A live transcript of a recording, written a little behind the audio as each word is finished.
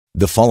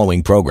The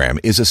following program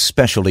is a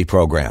specialty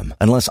program.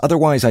 Unless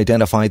otherwise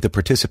identified, the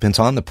participants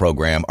on the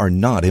program are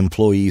not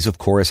employees of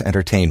Chorus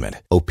Entertainment.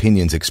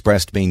 Opinions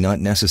expressed may not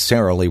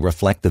necessarily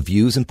reflect the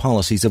views and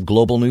policies of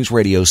Global News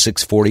Radio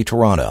 640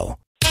 Toronto.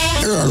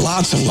 There are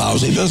lots of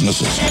lousy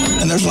businesses,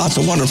 and there's lots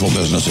of wonderful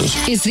businesses.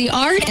 It's the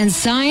art and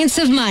science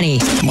of money.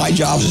 My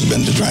job has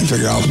been to try and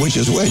figure out which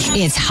is which.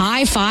 It's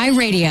Hi-Fi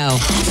Radio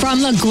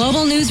from the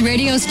Global News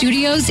Radio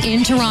studios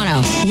in Toronto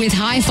with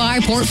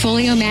Hi-Fi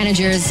portfolio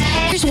managers.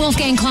 Here's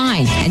Wolfgang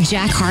Klein and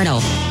Jack Hartle.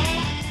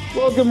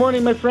 Well, good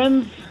morning, my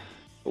friends.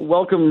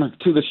 Welcome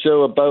to the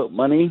show about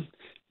money.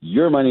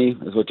 Your money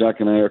is what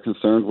Jack and I are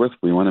concerned with.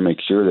 We want to make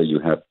sure that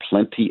you have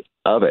plenty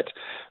of it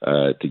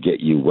to get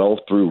you well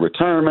through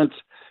retirement,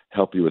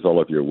 help you with all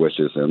of your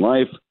wishes in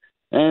life,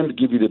 and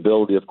give you the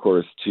ability, of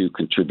course, to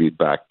contribute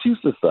back to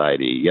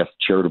society. Yes,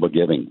 charitable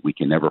giving. We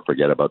can never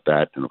forget about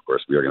that. And, of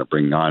course, we are going to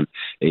bring on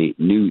a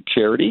new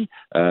charity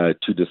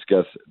to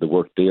discuss the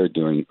work they are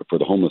doing for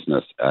the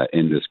homelessness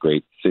in this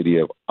great city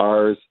of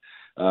ours.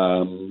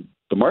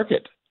 The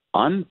market,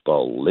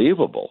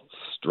 unbelievable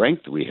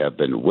strength we have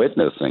been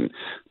witnessing.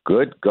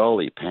 Good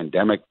golly,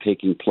 pandemic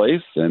taking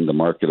place, and the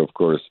market, of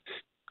course,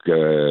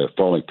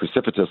 falling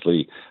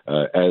precipitously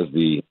as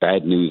the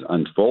bad news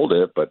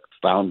unfolded, but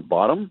found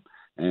bottom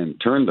and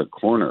turned the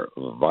corner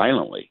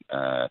violently.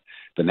 The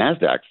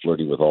NASDAQ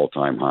flirting with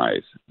all-time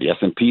highs. The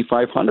S&P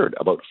 500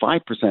 about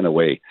 5%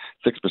 away,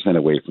 6%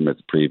 away from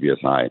its previous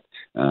high.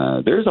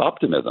 There's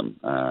optimism.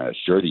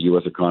 Sure, the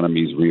U.S.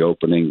 economy is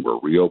reopening. We're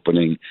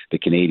reopening the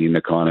Canadian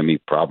economy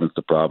province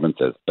to province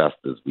as best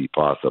as we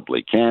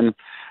possibly can.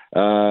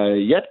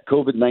 Yet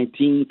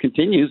COVID-19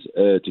 continues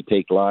to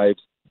take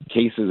lives.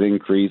 Cases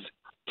increase,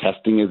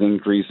 testing is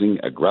increasing,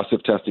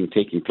 aggressive testing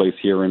taking place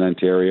here in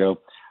Ontario.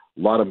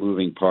 A lot of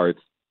moving parts,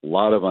 a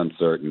lot of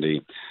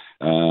uncertainty.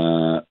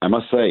 I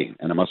must say,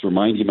 and I must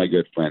remind you, my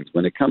good friends,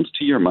 when it comes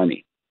to your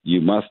money,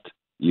 you must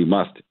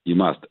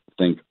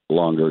think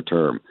longer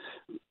term.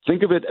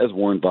 Think of it as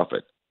Warren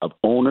Buffett, of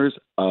owners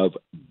of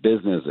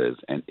businesses.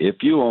 And if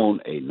you own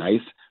a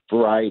nice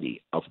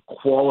variety of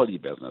quality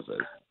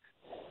businesses,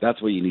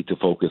 that's what you need to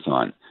focus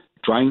on.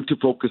 Trying to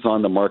focus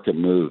on the market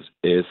moves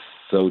is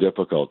so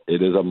difficult.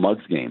 It is a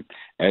mug's game.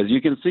 As you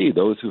can see,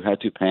 those who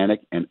had to panic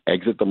and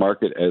exit the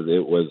market as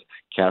it was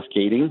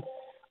cascading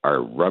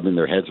are rubbing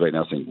their heads right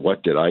now saying,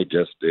 what did I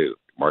just do?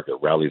 Market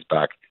rallies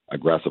back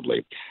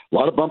aggressively. A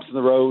lot of bumps in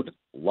the road,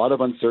 a lot of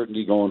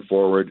uncertainty going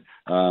forward,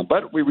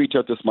 but we reach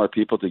out to smart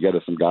people to get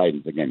us some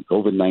guidance. Again,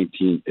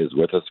 COVID-19 is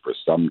with us for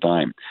some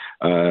time.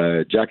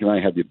 Jack and I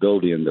have the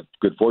ability and the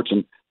good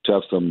fortune to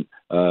have some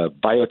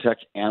biotech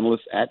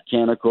analysts at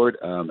Canaccord.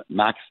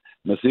 Max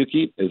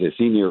Masuki is a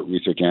senior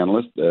research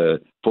analyst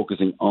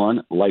focusing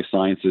on life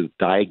sciences,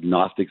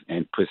 diagnostics,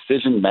 and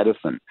precision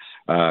medicine,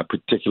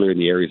 particularly in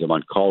the areas of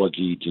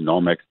oncology,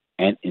 genomics,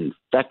 and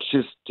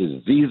infectious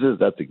diseases.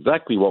 That's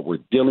exactly what we're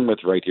dealing with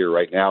right here,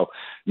 right now.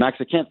 Max,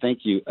 I can't thank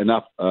you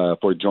enough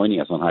for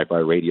joining us on Hi-Fi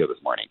Radio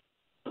this morning.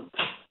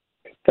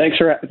 Thanks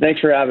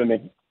for having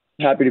me.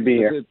 Happy to be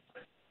here.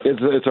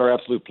 It's our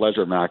absolute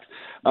pleasure, Max.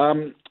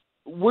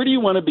 Where do you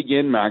want to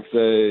begin, Max?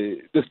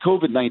 This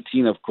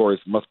COVID-19, of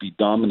course, must be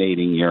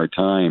dominating your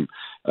time.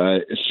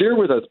 Share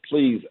with us,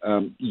 please,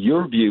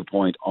 your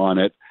viewpoint on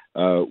it,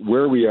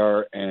 where we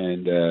are,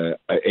 and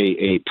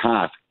a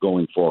path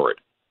going forward.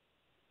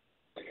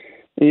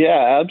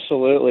 Yeah,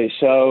 absolutely.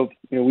 So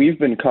we've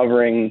been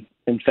covering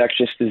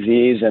infectious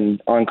disease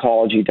and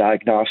oncology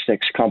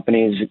diagnostics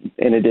companies,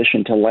 in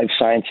addition to life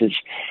sciences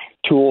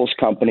tools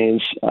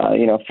companies,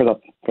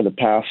 for the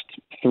past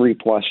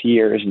 3+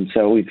 years, and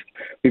so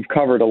we've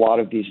covered a lot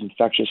of these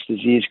infectious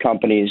disease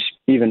companies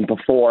even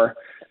before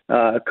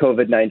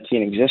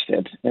COVID-19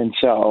 existed, and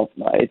so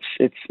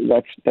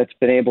that's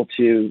been able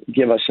to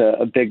give us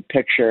a big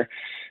picture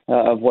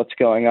of what's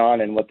going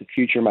on and what the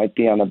future might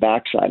be on the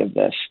backside of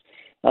this.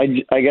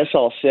 I guess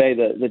I'll say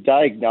that the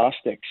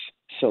diagnostics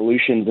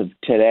solutions of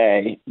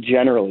today,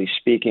 generally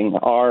speaking,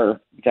 are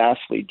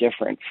vastly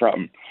different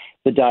from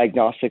the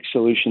diagnostic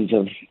solutions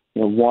of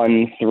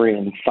 1, 3,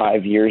 and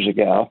 5 years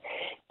ago.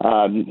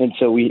 And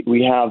so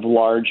we have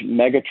large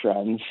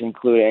megatrends,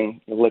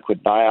 including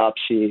liquid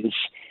biopsies,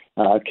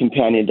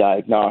 companion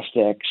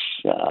diagnostics,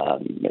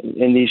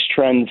 and these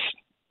trends,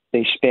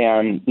 they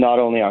span not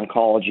only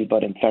oncology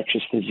but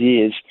infectious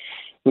disease.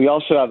 We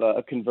also have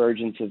a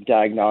convergence of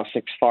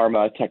diagnostics,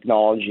 pharma,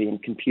 technology,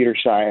 and computer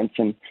science.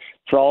 And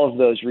for all of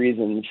those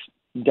reasons,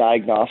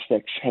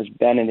 diagnostics has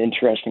been an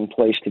interesting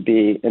place to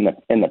be in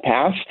the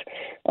past.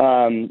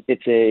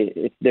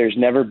 There's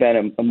never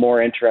been a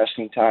more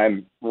interesting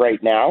time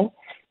right now.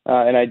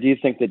 And I do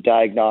think that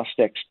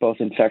diagnostics, both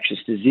infectious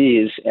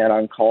disease and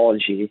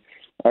oncology,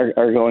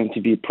 are going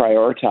to be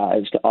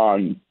prioritized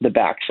on the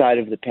backside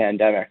of the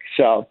pandemic.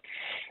 So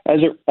as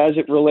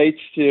it relates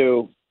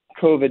to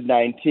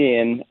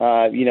COVID-19,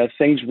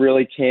 things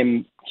really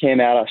came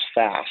at us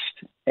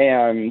fast.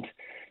 And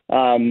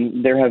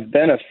there have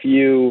been a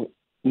few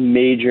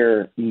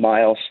major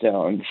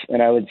milestones.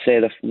 And I would say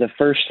the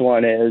first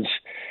one is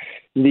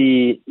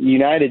the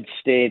United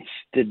States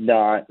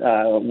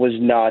was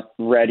not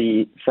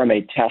ready from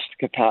a test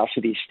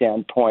capacity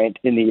standpoint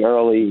in the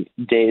early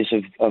days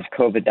of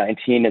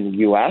COVID-19 in the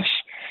U.S.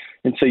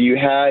 And so you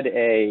had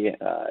a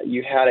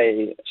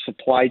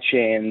supply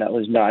chain that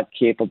was not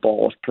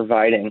capable of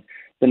providing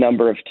the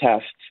number of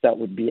tests that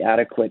would be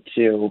adequate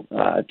to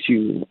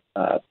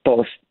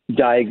both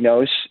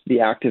diagnose the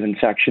active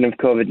infection of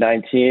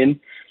COVID-19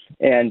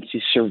 and to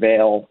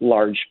surveil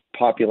large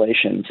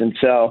populations. And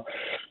so,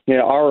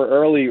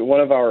 one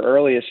of our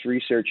earliest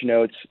research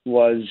notes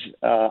was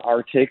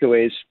our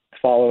takeaways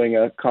following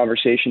a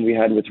conversation we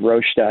had with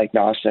Roche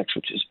Diagnostics,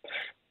 which is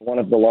one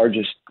of the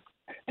largest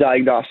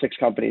diagnostics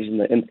companies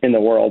in the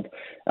world.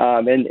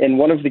 And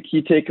one of the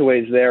key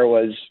takeaways there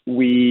was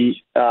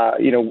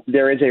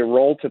there is a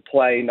role to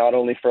play not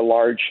only for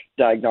large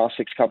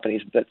diagnostics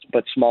companies,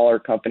 but smaller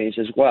companies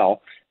as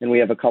well. And we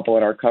have a couple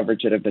in our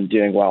coverage that have been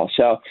doing well.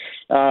 So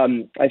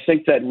I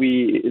think that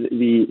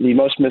the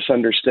most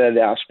misunderstood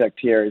aspect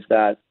here is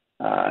that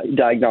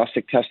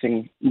diagnostic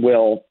testing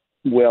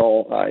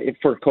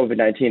for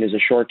COVID-19 is a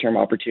short-term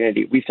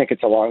opportunity. We think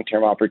it's a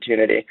long-term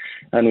opportunity,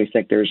 and we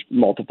think there's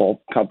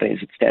multiple companies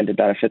that stand to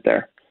benefit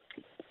there.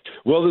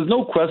 Well, there's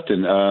no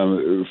question,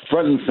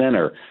 front and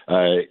center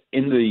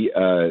in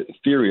the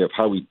theory of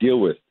how we deal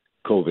with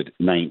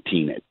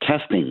COVID-19,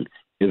 testing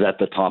is at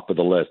the top of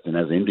the list. And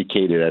as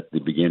indicated at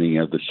the beginning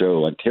of the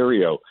show,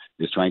 Ontario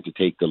is trying to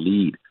take the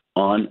lead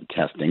on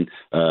testing,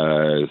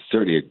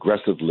 certainly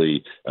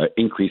aggressively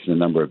increasing the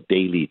number of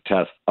daily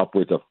tests,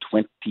 upwards of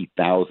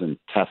 20,000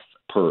 tests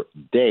per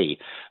day.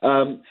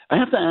 I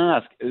have to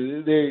ask,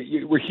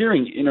 we're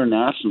hearing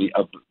internationally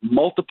of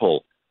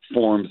multiple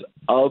forms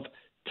of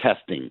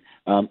testing.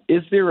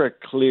 Is there a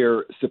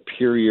clear,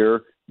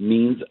 superior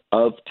means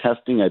of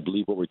testing? I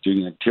believe what we're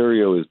doing in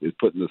Ontario is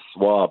putting the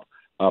swab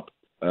up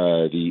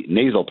the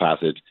nasal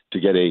passage to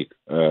get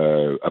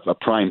a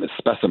prime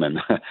specimen,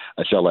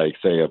 shall I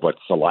say, of what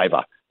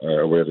saliva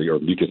or whatever, your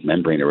mucous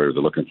membrane or whatever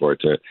they're looking for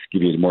to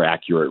give you a more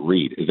accurate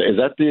read. Is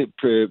that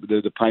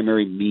the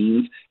primary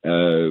means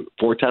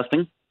for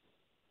testing?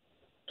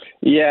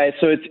 Yeah,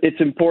 so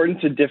it's important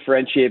to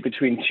differentiate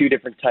between two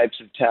different types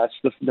of tests.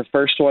 The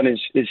first one is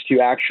to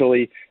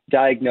actually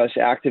diagnose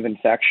active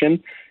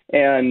infection,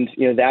 and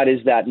that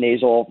is that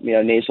nasal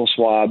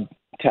swab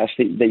test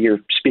that you're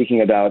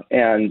speaking about,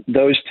 and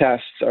those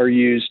tests are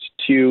used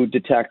to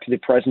detect the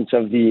presence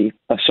of the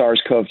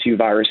SARS-CoV-2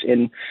 virus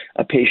in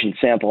a patient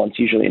sample. And it's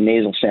usually a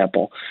nasal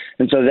sample,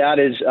 and so that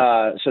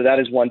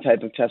is one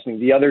type of testing.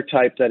 The other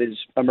type that is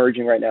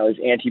emerging right now is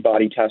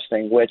antibody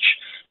testing, which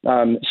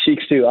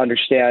seeks to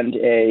understand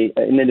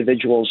an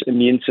individual's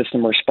immune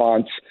system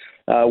response,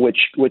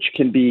 which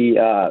can be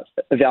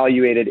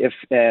evaluated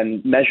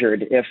and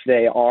measured if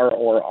they are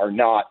or are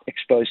not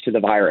exposed to the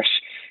virus.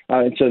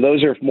 And so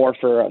those are more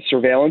for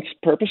surveillance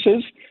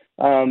purposes,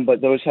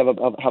 but those have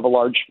a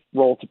large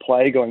role to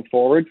play going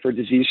forward for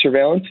disease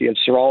surveillance. You have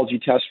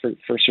serology tests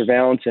for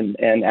surveillance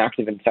and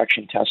active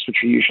infection tests, which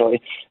are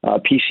usually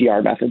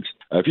PCR methods.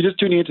 If you're just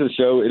tuning into the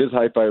show, it is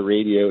Hi-Fi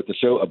Radio. It's a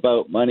show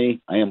about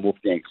money. I am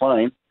Wolfgang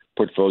Klein,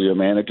 portfolio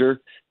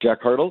manager.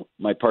 Jack Hartle,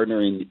 my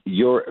partner in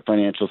your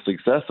financial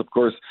success, of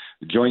course,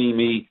 joining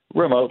me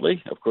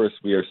remotely. Of course,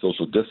 we are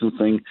social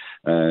distancing,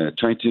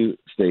 trying to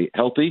stay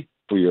healthy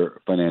for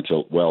your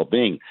financial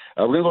well-being.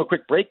 We're going to go a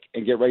quick break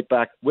and get right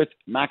back with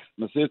Max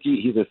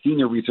Masucci. He's a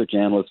senior research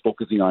analyst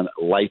focusing on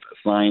life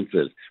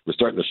sciences. We're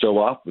starting the show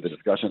off with a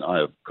discussion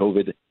on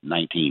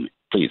COVID-19.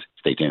 Please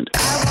stay tuned.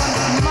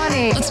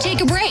 Money. Let's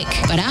take a break.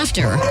 But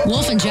after,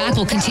 Wolf and Jack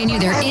will continue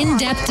their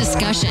in-depth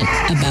discussion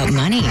about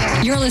money.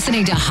 You're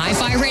listening to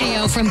Hi-Fi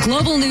Radio from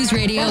Global News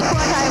Radio,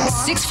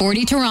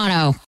 640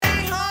 Toronto.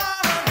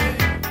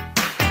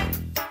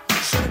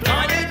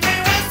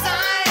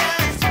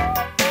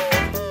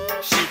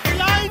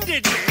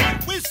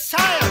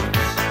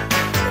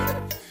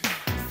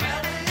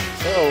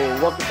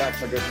 Welcome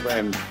back, my good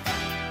friend,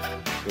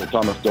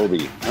 Thomas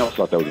Dolby. I also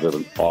thought that was a bit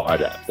of an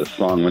odd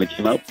song when it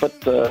came out, but,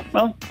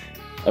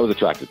 I was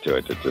attracted to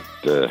it. It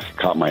just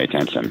caught my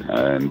attention,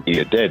 and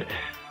it did.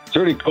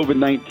 Certainly,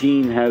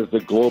 COVID-19 has the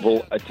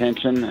global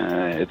attention.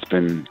 It's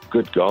been,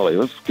 good golly, it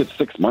was a good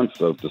 6 months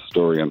of the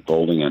story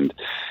unfolding, and,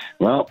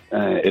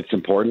 it's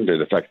important.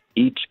 It affects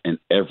each and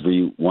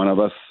every one of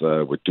us.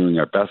 We're doing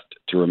our best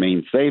to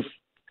remain safe.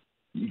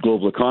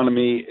 Global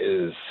economy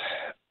is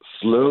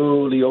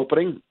slowly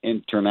opening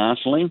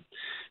internationally.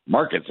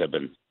 Markets have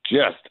been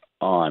just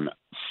on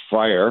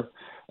fire.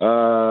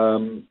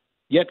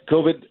 Yet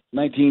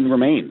COVID-19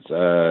 remains.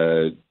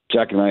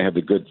 Jack and I have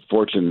the good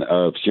fortune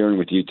of sharing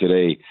with you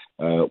today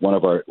one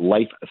of our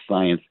life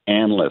science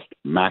analysts,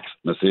 Max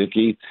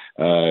Masucci.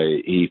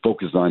 He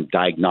focuses on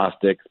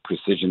diagnostics,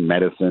 precision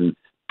medicine,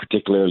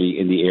 particularly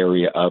in the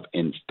area of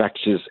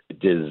infectious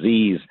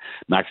disease.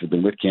 Max has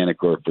been with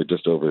Canaccord for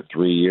just over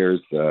 3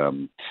 years.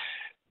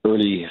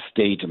 Early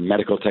stage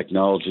medical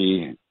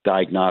technology,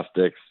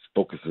 diagnostics,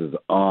 focuses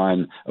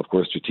on, of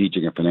course,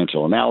 strategic and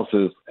financial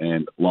analysis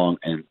and long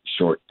and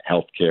short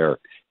healthcare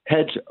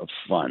hedge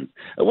funds.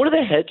 What are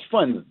the hedge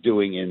funds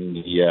doing in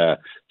the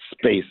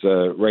space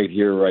right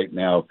here, right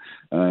now?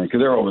 Because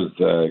they're always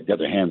got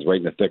their hands right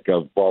in the thick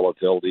of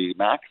volatility,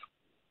 Max.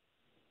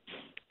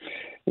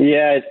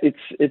 Yeah,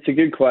 it's a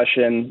good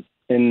question.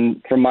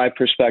 And from my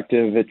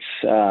perspective,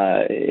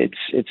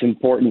 it's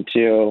important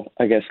to,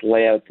 I guess,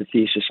 lay out the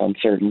thesis on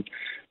certain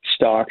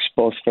stocks,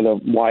 both for the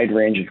wide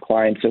range of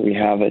clients that we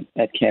have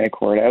at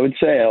Canaccord. I would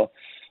say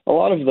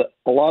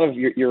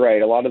you're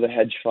right. A lot of the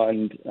hedge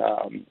fund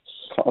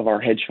of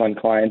our hedge fund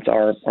clients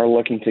are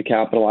looking to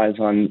capitalize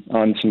on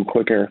some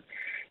quicker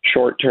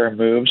short-term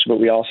moves, but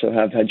we also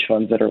have hedge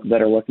funds that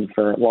are looking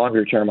for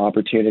longer-term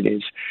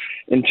opportunities.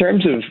 In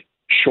terms of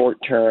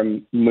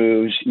short-term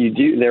moves,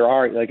 there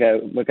are, like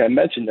I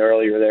mentioned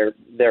earlier,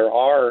 there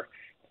are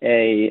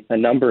a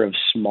number of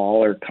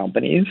smaller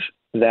companies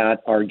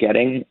that are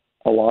getting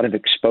a lot of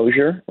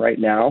exposure right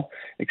now,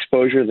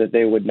 exposure that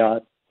they would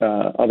not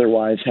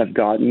otherwise have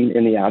gotten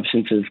in the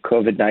absence of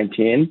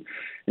COVID-19.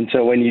 And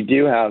so when you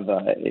do have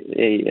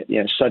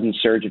a sudden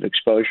surge of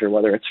exposure,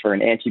 whether it's for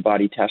an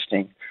antibody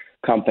testing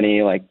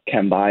company like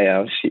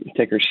ChemBio,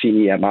 ticker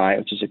CEMI,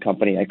 which is a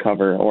company I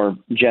cover, or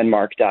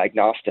GenMark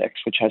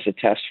Diagnostics, which has a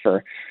test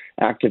for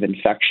active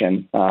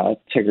infection,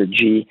 ticker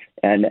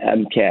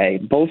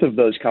GNMK. Both of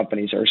those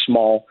companies are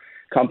small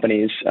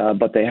companies,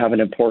 but they have an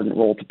important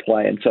role to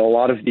play. And so a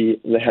lot of the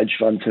hedge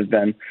funds have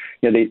been,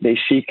 they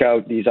seek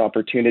out these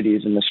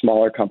opportunities in the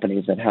smaller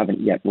companies that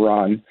haven't yet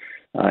run,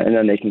 and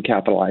then they can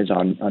capitalize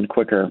on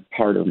quicker,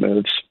 harder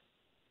moves.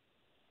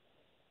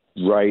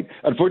 Right.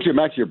 Unfortunately,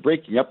 Max, you're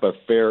breaking up a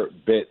fair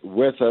bit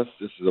with us.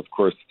 This is, of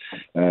course,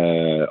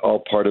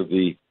 all part of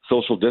the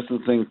social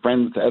distancing.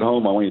 Friends at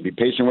home, I want you to be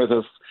patient with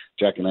us.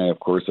 Jack and I, of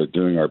course, are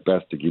doing our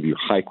best to give you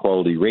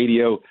high-quality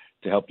radio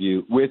to help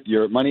you with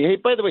your money. Hey,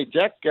 by the way,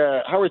 Jack,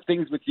 how are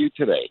things with you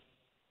today?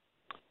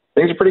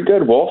 Things are pretty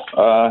good, Wolf.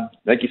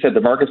 Like you said, the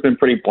market's been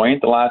pretty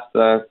buoyant the last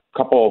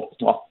couple,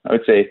 I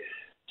would say,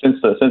 since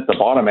the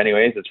bottom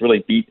anyways. It's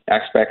really beat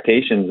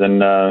expectations.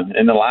 And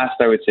in the last,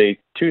 I would say,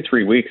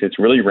 2-3 weeks, it's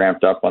really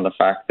ramped up on the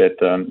fact that,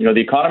 the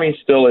economy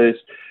still is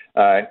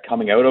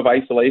coming out of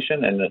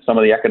isolation, and some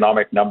of the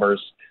economic numbers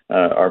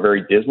are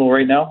very dismal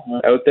right now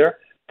out there.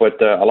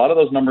 But a lot of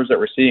those numbers that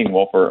we're seeing,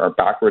 Wolf, are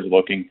backwards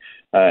looking,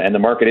 and the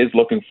market is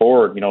looking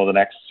forward, the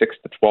next 6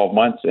 to 12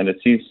 months. And it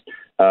sees,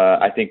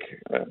 I think,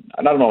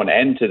 I don't know, an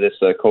end to this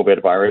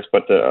COVID virus,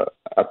 but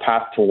a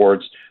path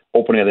towards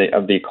opening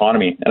of the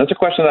economy. And that's a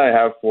question that I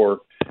have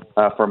for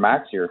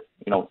Max here.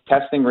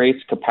 Testing rates,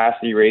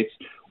 capacity rates,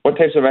 what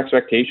types of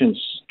expectations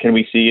can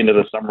we see into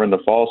the summer and the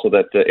fall so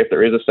that if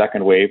there is a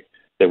second wave,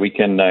 that we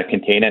can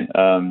contain it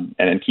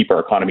and keep our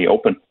economy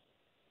open?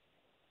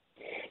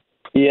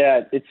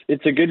 Yeah,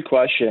 it's a good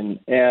question,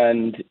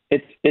 and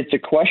it's a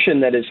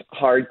question that is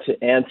hard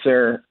to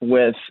answer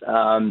with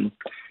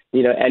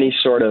any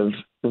sort of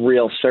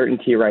real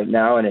certainty right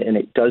now, and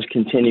it does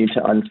continue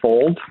to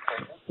unfold.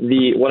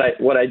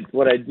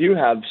 What I do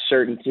have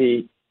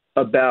certainty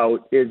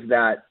about is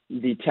that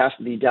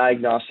the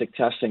diagnostic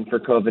testing for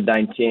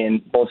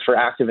COVID-19, both for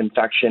active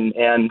infection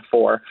and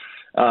for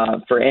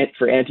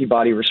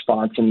antibody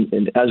response,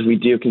 and as we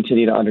do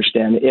continue to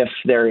understand if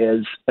there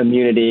is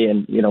immunity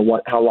and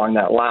how long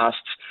that lasts,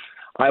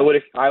 I would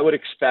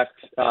expect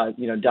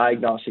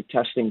diagnostic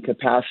testing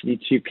capacity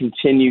to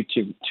continue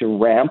to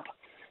ramp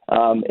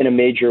in a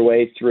major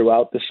way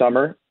throughout the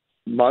summer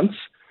months.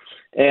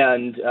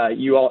 And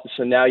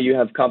so now you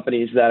have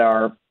companies that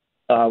are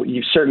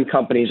certain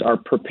companies are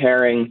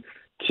preparing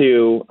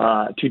to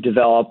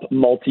develop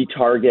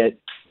multi-target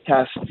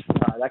tests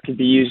that could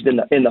be used in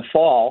the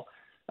fall.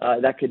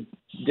 That could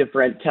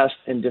test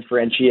and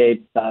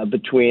differentiate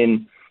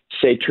between,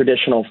 say,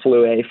 traditional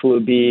flu A,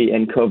 flu B,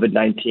 and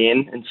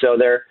COVID-19. And so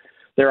there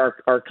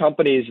are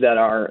companies that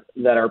are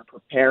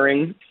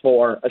preparing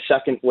for a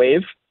second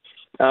wave.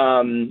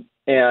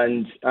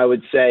 And I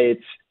would say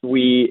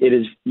it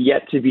is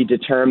yet to be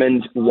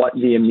determined what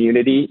the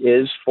immunity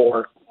is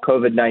for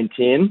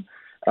COVID-19,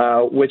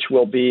 which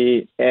will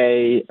be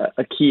a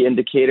key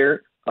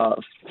indicator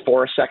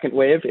for a second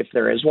wave if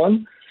there is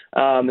one.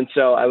 And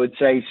so I would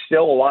say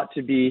still a lot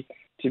to be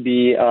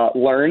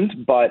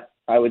learned, but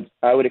I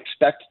would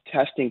expect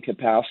testing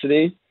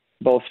capacity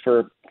both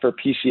for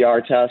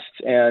PCR tests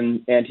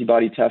and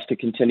antibody tests to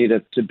continue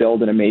to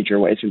build in a major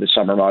way through the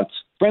summer months.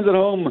 Friends at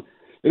home,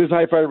 it is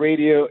Hi-Fi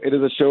Radio. It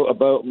is a show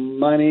about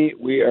money.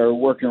 We are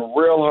working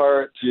real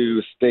hard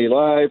to stay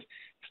live,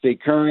 stay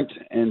current,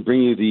 and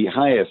bring you the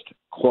highest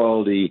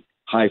quality,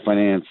 high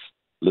finance,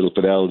 little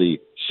fidelity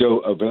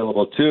show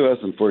available to us.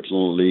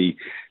 Unfortunately,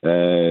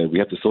 we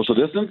have to social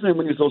distance, and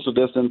when you social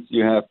distance,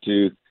 you have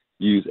to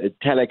use a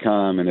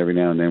telecom, and every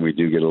now and then we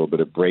do get a little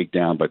bit of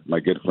breakdown. But my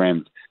good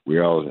friends,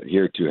 we're all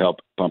here to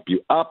help pump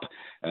you up,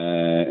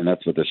 and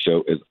that's what the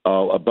show is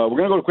all about. We're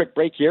going to go to a quick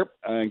break here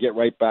and get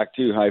right back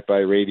to Hi-Fi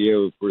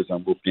Radio. Of course,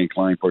 I'm Wolfgang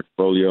Klein,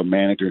 Portfolio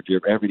Manager. If you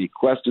have any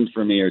questions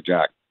for me or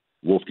Jack,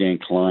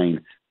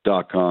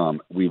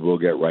 WolfgangKlein.com. We will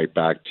get right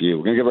back to you.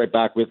 We're going to get right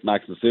back with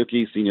Max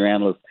Masucci, Senior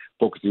Analyst,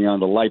 focusing on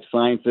the life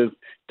sciences,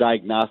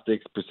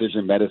 diagnostics,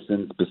 precision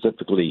medicine,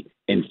 specifically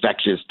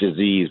infectious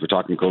disease. We're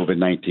talking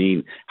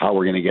COVID-19, how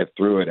we're going to get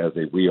through it as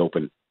they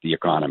reopen the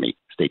economy.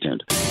 Stay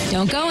tuned.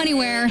 Don't go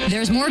anywhere.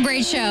 There's more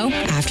great show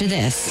after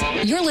this.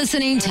 You're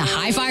listening to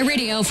Hi-Fi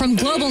Radio from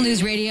Global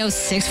News Radio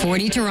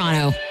 640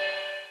 Toronto.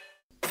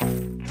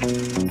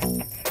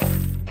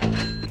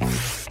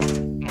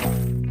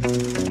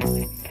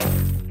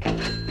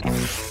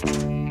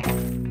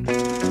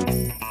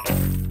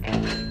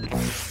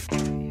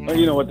 Well,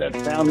 you know what that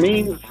sound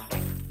means?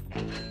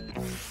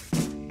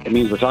 It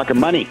means we're talking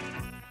money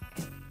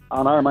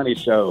on our money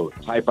show,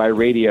 Hi-Fi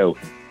Radio.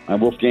 I'm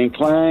Wolfgang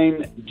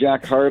Klein,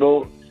 Jack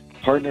Hartle,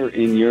 partner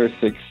in your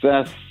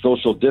success,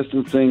 social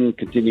distancing,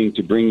 continuing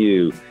to bring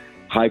you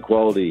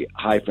high-quality,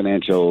 high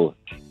financial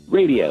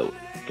radio.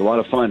 It's a lot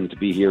of fun to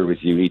be here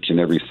with you each and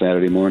every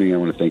Saturday morning. I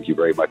want to thank you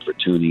very much for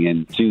tuning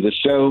in to the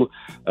show.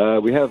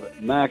 We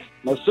have Max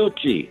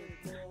Masucci,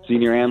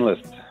 senior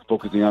analyst,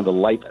 focusing on the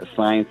life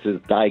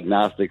sciences,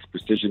 diagnostics,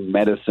 precision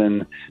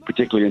medicine,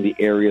 particularly in the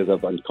areas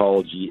of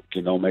oncology,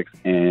 genomics,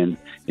 and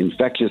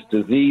infectious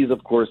disease,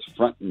 of course,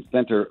 front and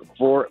center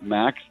for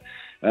Max.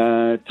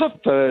 Tough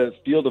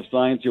field of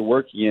science you're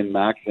working in,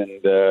 Max,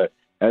 and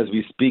as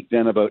we speak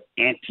then about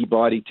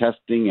antibody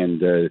testing and,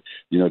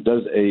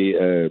 does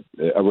a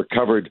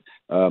recovered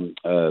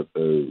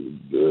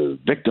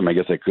victim, I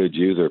guess I could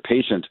use, or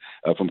patient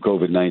from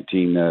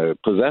COVID-19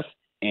 possess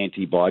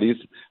antibodies?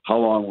 How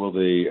long will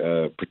they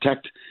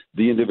protect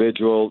the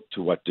individual?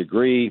 To what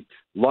degree?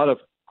 A lot of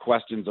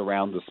questions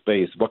around the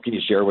space. What can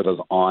you share with us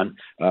on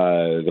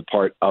the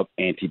part of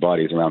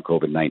antibodies around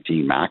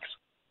COVID-19, Max?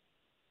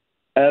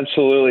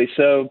 Absolutely.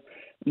 So,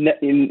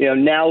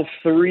 now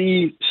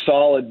 3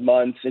 solid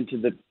months into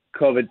the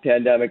COVID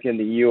pandemic in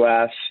the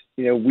U.S.,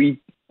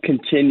 we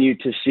continue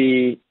to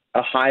see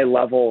a high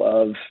level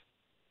of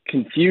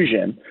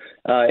confusion,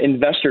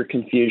 investor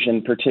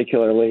confusion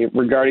particularly,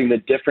 regarding the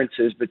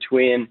differences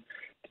between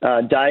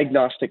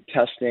diagnostic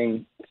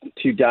testing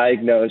to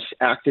diagnose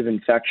active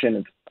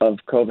infection of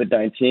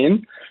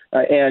COVID-19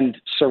 and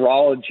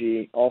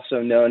serology,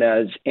 also known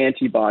as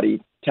antibody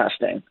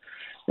testing.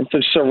 And so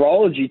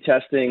serology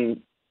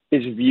testing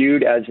is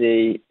viewed as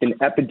an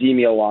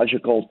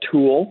epidemiological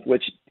tool,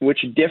 which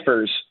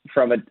differs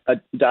from a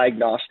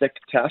diagnostic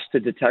test to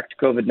detect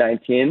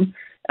COVID-19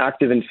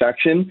 active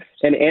infection,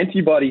 and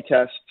antibody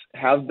tests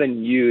have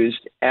been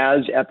used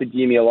as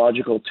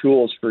epidemiological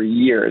tools for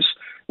years,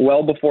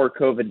 well before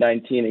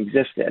COVID-19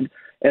 existed,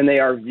 and they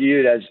are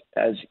viewed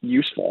as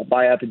useful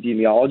by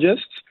epidemiologists,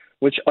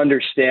 which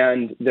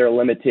understand their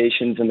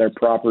limitations and their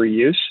proper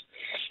use.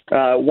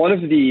 One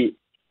of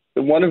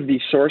the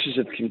sources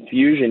of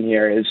confusion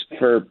here is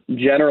for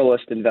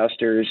generalist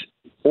investors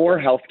or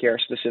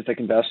healthcare-specific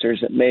investors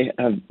that may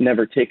have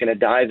never taken a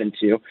dive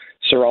into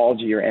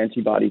serology or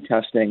antibody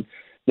testing.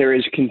 There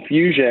is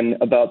confusion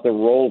about the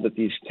role that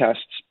these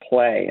tests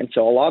play, and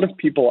so a lot of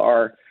people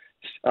are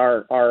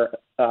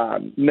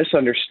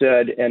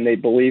misunderstood, and they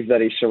believe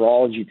that a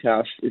serology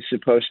test is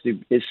supposed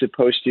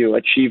to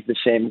achieve the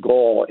same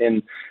goal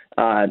in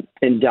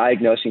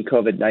diagnosing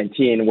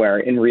COVID-19, where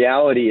in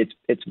reality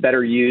it's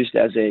better used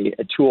as a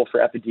tool for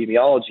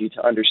epidemiology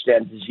to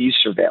understand disease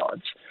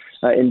surveillance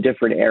in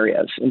different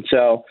areas. And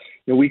so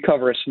we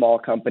cover a small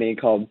company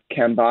called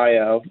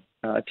Chembio,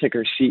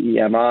 ticker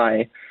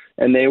CEMI,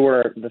 and they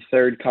were the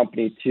third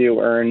company to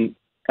earn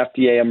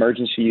FDA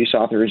emergency use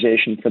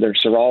authorization for their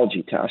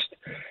serology test.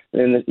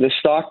 And the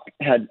stock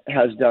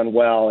has done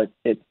well.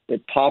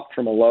 It popped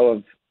from a low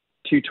of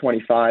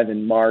 225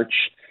 in March.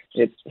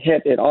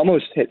 It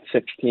almost hit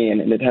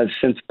 16, and it has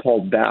since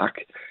pulled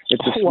back.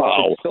 It's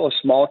still a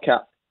small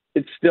cap.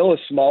 It's still a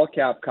small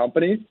cap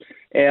company,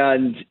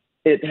 and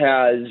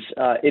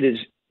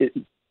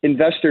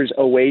investors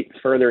await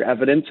further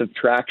evidence of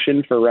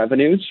traction for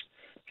revenues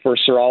for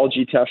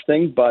serology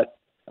testing, but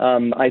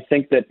I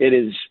think that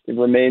it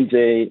remains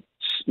a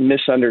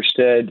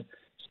misunderstood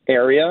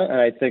area,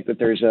 and I think that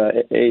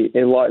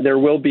there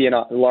will be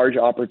a large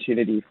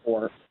opportunity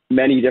for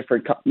many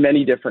different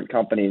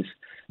companies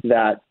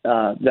that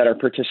are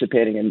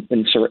participating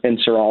in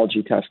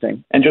serology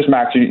testing. And just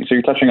Max, so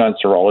you're touching on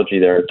serology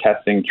there,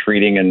 testing,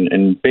 treating,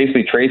 and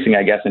basically tracing,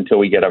 I guess, until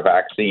we get a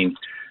vaccine.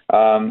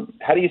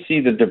 How do you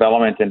see the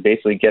development and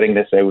basically getting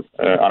this out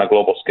on a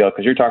global scale?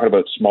 Because you're talking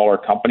about smaller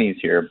companies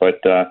here, but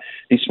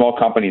these small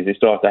companies, they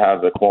still have to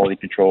have the quality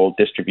control,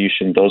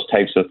 distribution, those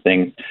types of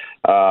things.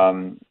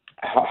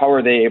 How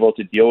are they able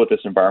to deal with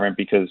this environment?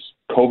 Because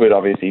COVID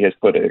obviously has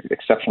put an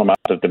exceptional amount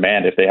of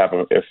demand if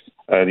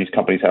these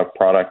companies have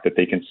product that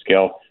they can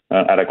scale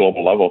at a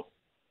global level.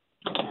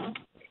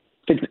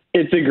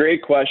 It's a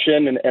great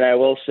question, and I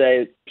will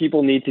say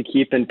people need to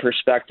keep in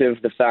perspective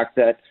the fact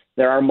that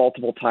there are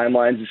multiple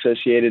timelines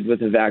associated with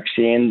the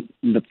vaccine.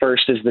 The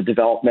first is the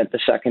development, the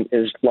second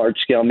is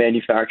large-scale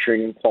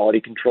manufacturing and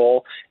quality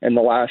control, and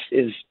the last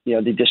is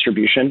the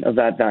distribution of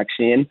that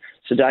vaccine.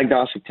 So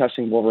diagnostic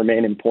testing will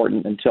remain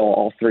important until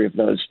all three of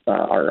those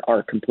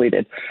are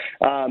completed.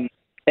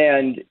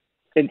 And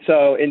And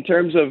so in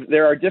terms of,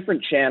 there are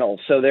different channels.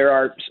 So there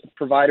are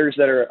providers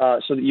that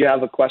are, so that you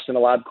have a Quest and a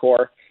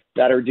LabCorp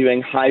that are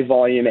doing high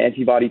volume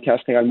antibody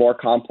testing on more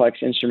complex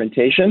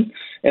instrumentation.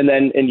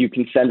 And you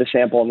can send a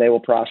sample and they will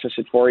process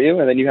it for you.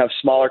 And then you have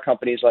smaller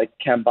companies like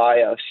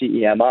ChemBio,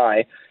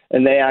 CEMI,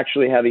 and they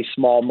actually have a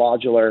small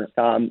modular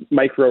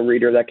micro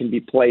reader that can be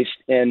placed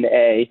in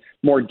a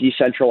more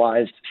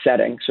decentralized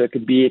setting. So it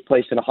could be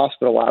placed in a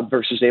hospital lab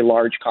versus a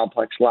large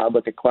complex lab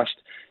like a Quest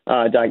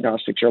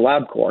Diagnostics or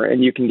LabCorp,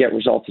 and you can get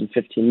results in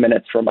 15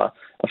 minutes from a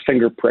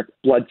finger prick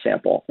blood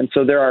sample. And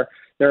so there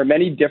are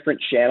many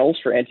different channels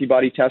for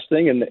antibody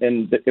testing,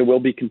 and it will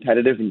be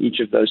competitive in each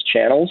of those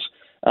channels.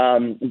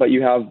 But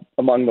you have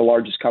among the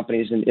largest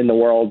companies in the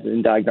world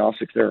in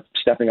diagnostics that are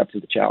stepping up to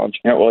the challenge.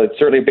 Yeah, well, it's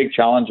certainly a big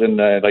challenge, and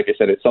like I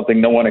said, it's something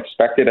no one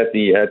expected at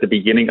the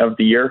beginning of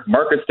the year.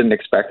 Markets didn't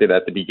expect it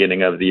at the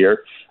beginning of the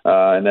year,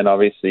 and then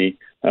obviously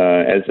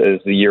as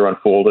the year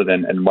unfolded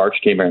and March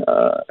came and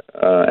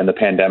the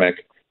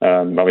pandemic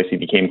obviously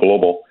became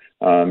global,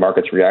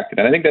 markets reacted.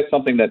 And I think that's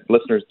something that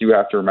listeners do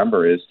have to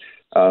remember is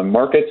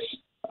markets.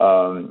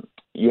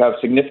 You have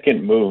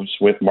significant moves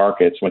with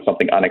markets when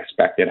something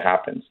unexpected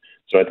happens.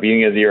 So at the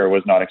beginning of the year, it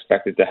was not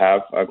expected to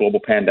have a global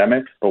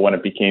pandemic, but when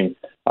it became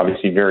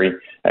obviously very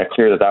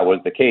clear that was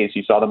the case,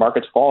 you saw the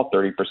markets fall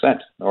 30%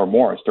 or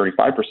more. It's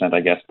 35%,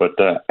 I guess. But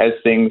as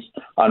things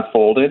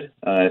unfolded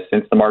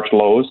since the March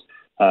lows,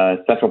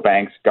 central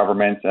banks,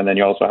 governments, and then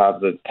you also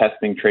have the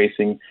testing,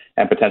 tracing,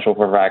 and potential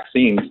for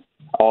vaccines,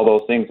 all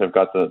those things have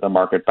got the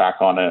market back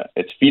on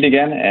its feet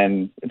again,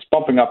 and it's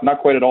bumping up, not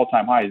quite at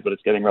all-time highs, but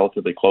it's getting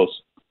relatively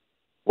close.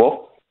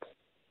 Wolf?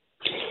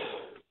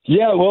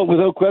 Yeah, well,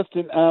 without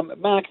question.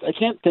 Max, I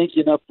can't thank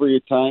you enough for your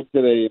time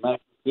today. Max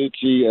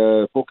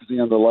Masucci, focusing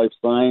on the life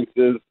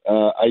sciences.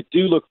 I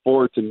do look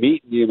forward to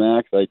meeting you,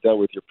 Max. I dealt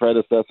with your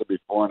predecessor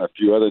before and a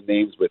few other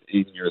names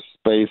within your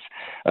space,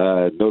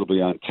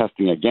 notably on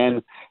testing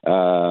again.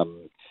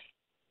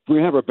 We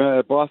have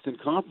a Boston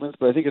conference,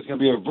 but I think it's going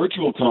to be a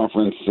virtual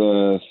conference,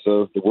 so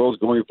the world's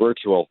going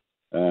virtual.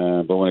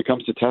 But when it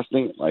comes to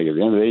testing, like at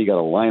the end of the day, you got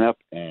to line up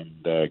and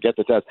get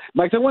the test.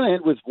 Max, I want to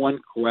end with one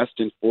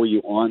question for you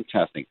on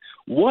testing.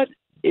 What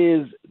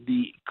is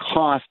the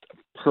cost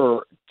per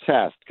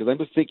test? Because I'm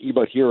just thinking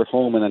about here at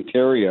home in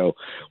Ontario,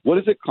 what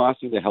is it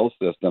costing the health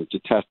system to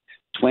test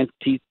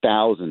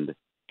 20,000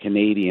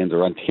 Canadians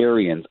or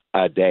Ontarians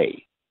a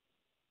day?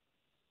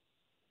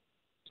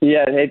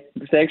 Yeah, hey,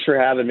 thanks for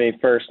having me.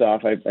 First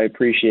off, I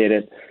appreciate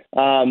it.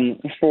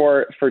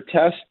 For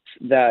tests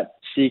that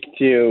seek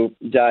to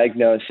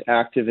diagnose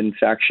active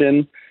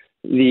infection,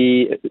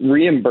 the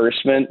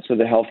reimbursement, so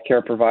the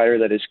healthcare provider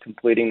that is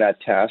completing that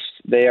test,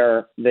 they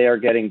are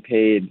getting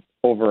paid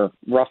over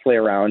roughly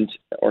around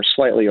or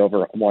slightly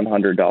over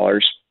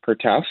 $100 per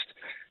test.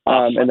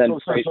 And then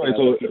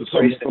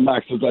so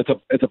Max,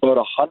 it's about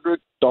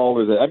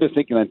 $100. I'm just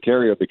thinking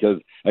Ontario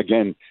because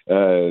again,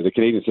 the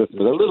Canadian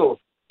system is a little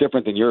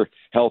different than your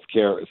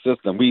healthcare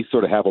system. We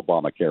sort of have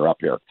Obamacare up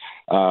here,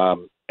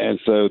 and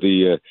so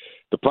the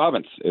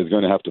province is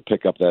going to have to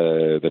pick up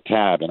the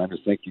tab. And I'm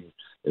just thinking,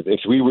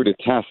 if we were to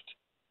test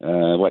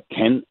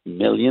 10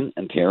 million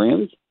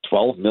Ontarians,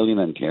 12 million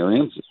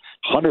Ontarians,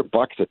 $100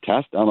 a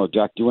test. I don't know,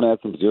 Jack. Do you want to add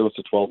some zeros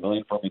to 12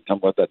 million for me? Tell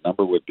me what that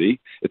number would be.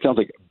 It sounds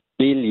like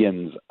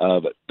billions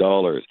of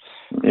dollars.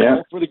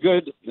 Yeah, for the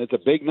good. It's a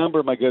big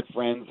number, my good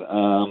friends.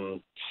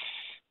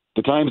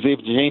 The times they've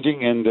been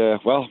changing, and,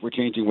 we're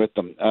changing with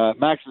them.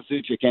 Max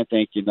Masucci, I can't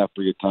thank you enough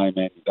for your time,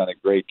 man. You've done a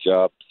great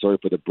job. Sorry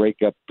for the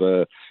breakup,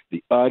 the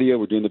audio.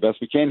 We're doing the best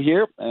we can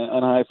here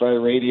on Hi-Fi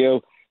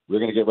Radio. We're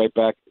going to get right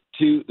back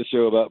to the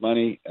show about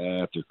money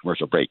after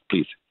commercial break.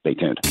 Please stay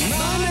tuned.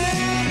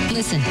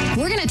 Listen,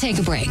 we're going to take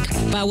a break,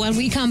 but when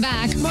we come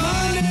back,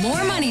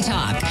 more money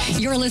talk.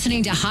 You're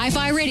listening to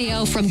Hi-Fi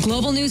Radio from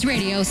Global News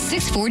Radio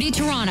 640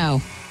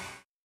 Toronto.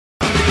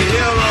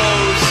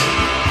 Heroes.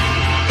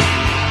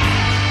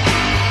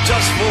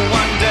 Just for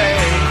one day.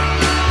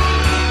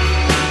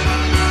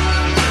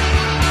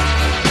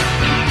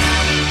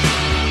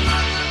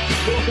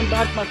 Welcome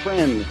back, my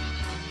friend.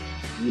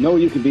 You know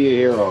you can be a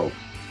hero.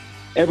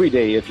 Every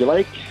day, if you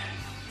like,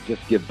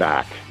 just give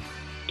back.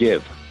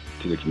 Give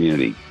to the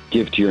community.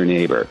 Give to your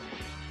neighbor.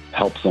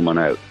 Help someone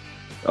out.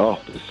 Oh,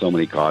 there's so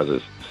many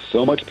causes.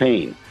 So much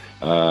pain.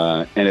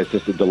 And it's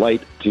just a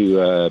delight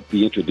to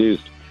be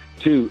introduced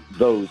to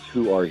those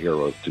who are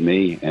heroes to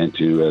me and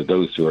to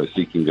those who are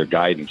seeking their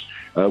guidance.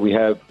 We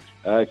have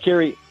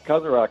Carrie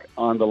Kozarek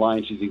on the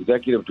line. She's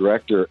executive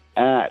director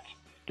at,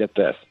 get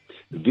this,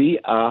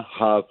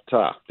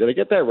 Viahavta. Did I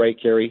get that right,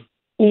 Carrie?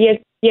 You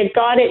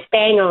got it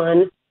bang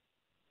on.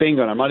 Bang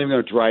on. I'm not even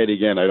going to try it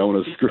again. I don't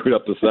want to screw it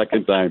up the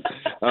second time.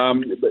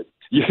 But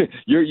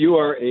you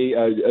are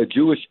a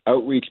Jewish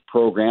outreach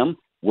program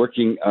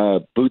working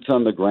boots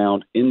on the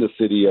ground in the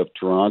city of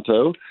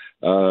Toronto,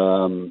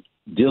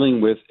 dealing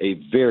with a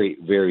very,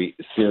 very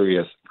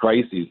serious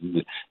crisis.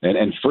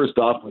 And first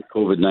off, with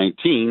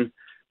COVID-19,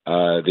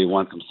 they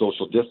want some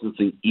social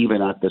distancing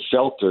even at the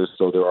shelters,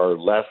 so there are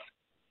less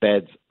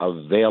beds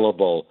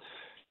available.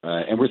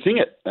 And we're seeing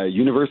it.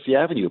 University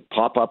Avenue,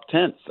 pop-up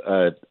tents.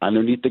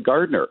 Underneath the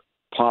Gardner,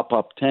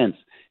 pop-up tents.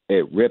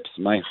 It rips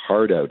my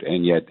heart out,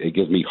 and yet it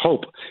gives me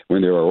hope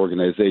when there are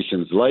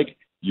organizations like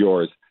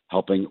yours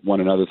helping one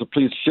another. So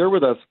please share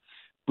with us,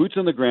 boots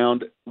on the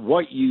ground,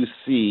 what you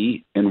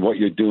see and what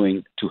you're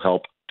doing to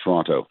help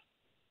Toronto.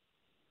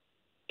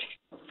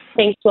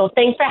 Thanks, Will.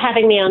 Thanks for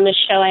having me on the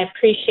show. I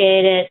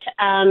appreciate it.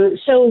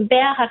 So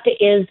Wehrhafte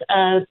is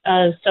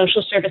a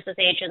social services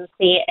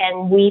agency,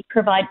 and we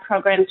provide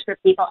programs for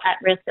people at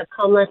risk of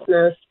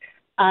homelessness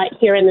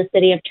here in the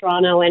city of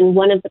Toronto. And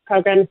one of the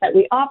programs that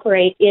we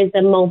operate is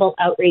a mobile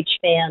outreach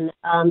van,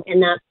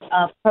 and that's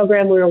a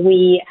program where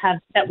we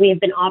have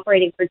been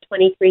operating for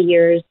 23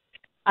 years,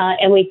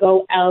 and we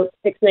go out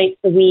 6 nights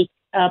a week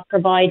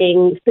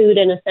providing food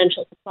and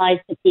essential supplies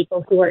to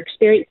people who are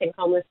experiencing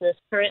homelessness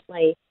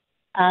currently.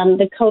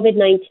 The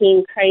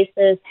COVID-19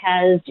 crisis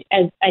has,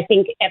 as I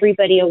think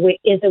everybody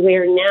is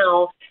aware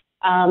now,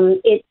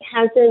 it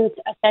hasn't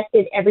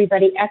affected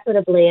everybody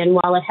equitably. And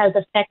while it has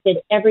affected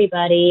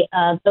everybody,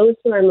 those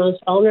who are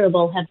most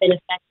vulnerable have been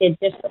affected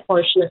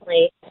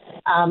disproportionately.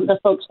 The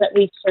folks that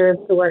we serve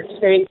who are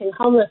experiencing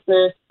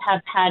homelessness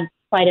have had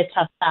quite a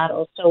tough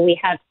battle. So we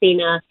have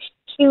seen a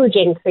huge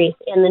increase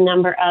in the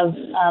number of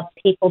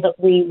people that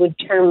we would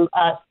term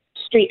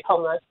street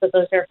homeless. So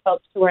those are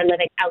folks who are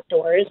living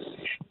outdoors,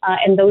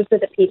 and those are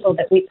the people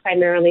that we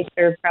primarily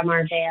serve from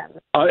our van.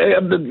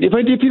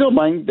 If you don't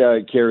mind,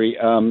 Carrie,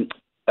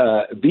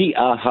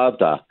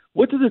 Wehrhafte,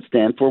 what does it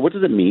stand for? What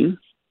does it mean?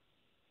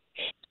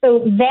 So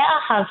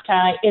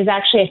Wehrhafte is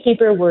actually a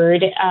Hebrew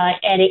word,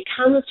 and it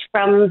comes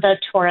from the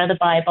Torah, the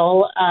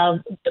Bible,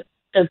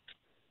 the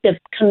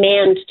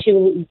command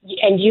to,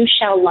 and you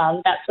shall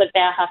love, that's what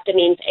Wehrhafte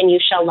means, and you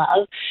shall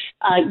love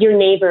your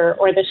neighbor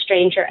or the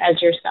stranger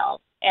as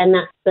yourself. And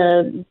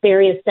that's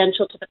very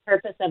essential to the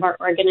purpose of our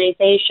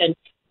organization.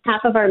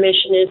 Half of our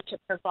mission is to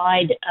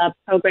provide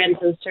programs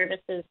and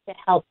services to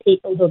help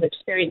people who have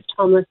experienced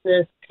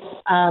homelessness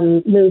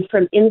move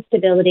from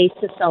instability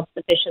to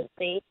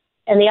self-sufficiency.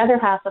 And the other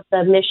half of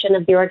the mission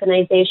of the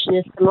organization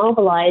is to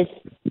mobilize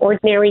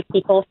ordinary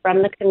people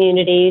from the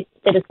community,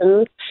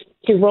 citizens,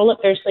 to roll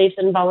up their sleeves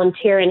and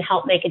volunteer and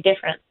help make a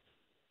difference.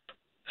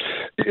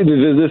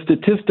 The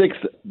statistics,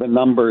 the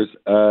numbers,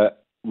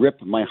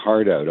 rip my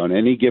heart out. On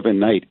any given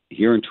night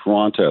here in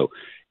Toronto,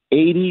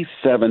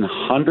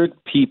 8,700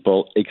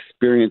 people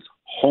experience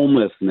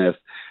homelessness,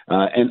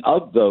 and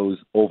of those,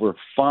 over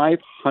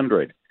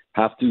 500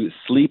 have to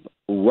sleep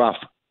rough,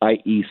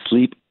 i.e.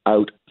 sleep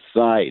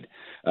outside.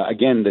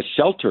 Again, the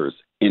shelters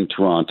in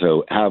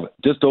Toronto have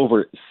just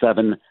over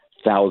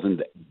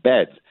 7,000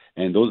 beds,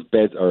 and those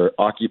beds are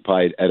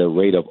occupied at a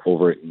rate of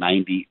over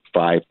 95%.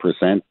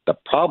 The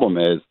problem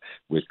is,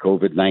 with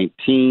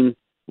COVID-19,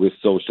 with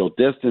social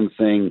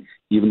distancing,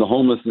 even the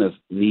homelessness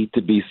need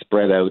to be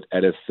spread out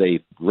at a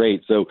safe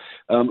rate. So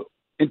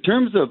in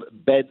terms of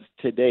beds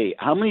today,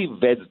 how many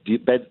beds do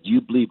you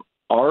believe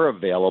are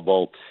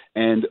available,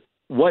 and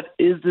what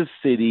is the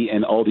city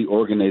and all the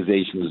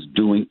organizations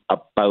doing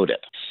about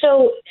it?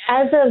 So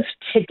as of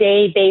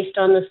today, based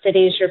on the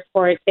city's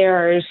report, there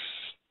are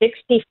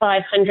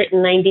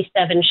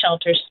 6,597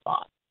 shelter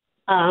spots.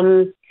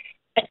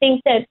 I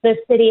think that the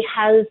city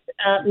has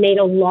made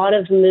a lot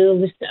of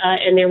moves,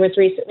 and there was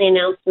recently an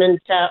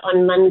announcement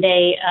on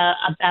Monday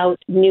about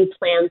new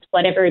plans,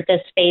 whatever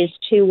this phase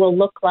 2 will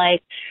look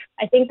like.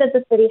 I think that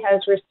the city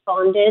has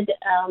responded.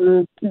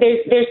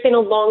 There's been a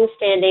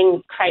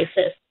long-standing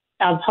crisis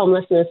of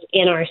homelessness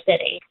in our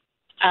city,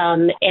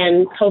 and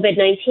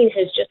COVID-19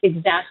 has just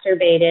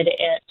exacerbated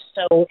it.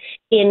 So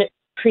in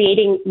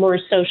creating more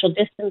social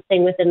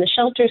distancing within the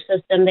shelter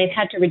system, they've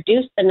had to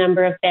reduce the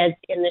number of beds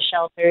in the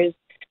shelters.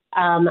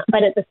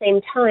 But at the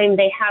same time,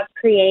 they have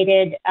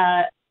created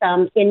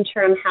some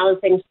interim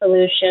housing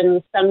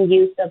solutions, some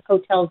use of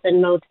hotels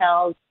and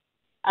motels.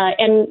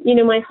 And, you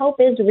know, my hope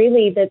is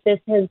really that this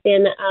has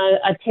been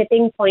a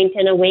tipping point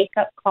and a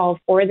wake-up call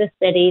for the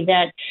city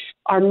that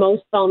our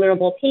most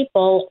vulnerable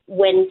people,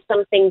 when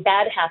something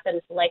bad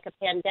happens, like a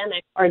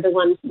pandemic, are the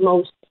ones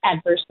most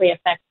adversely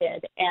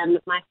affected. And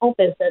my hope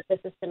is that this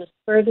is going to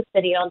spur the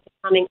city on to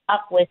coming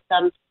up with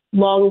some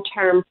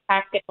long-term,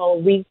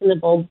 practical,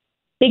 reasonable,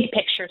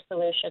 big-picture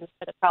solutions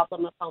for the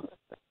problem of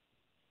homelessness.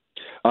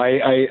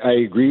 I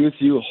agree with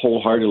you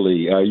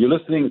wholeheartedly. You're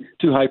listening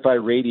to Hi-Fi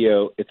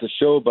Radio. It's a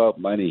show about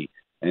money,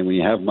 and when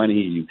you have money,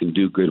 you can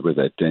do good with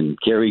it. And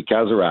Carrie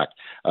Kazarak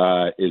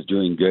is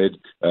doing good.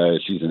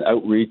 She's an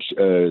outreach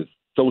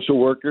social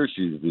worker.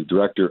 She's the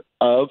director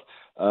of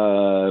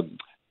Wehrhafte.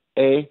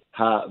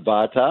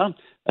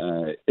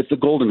 It's the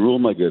golden rule,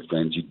 my good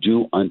friends. You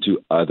do unto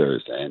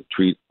others and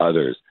treat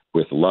others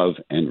with love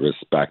and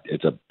respect.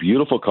 It's a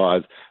beautiful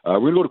cause. We're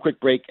going to go to a quick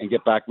break and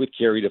get back with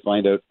Carrie to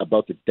find out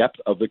about the depth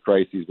of the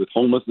crises with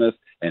homelessness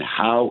and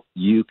how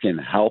you can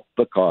help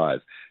the cause.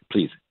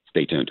 Please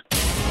stay tuned.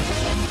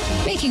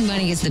 Making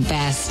money is the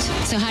best.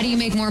 So how do you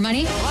make more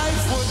money?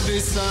 Life would be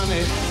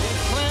sunny.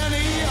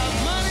 Plenty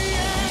of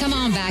money. Come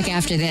on back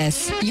after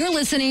this. You're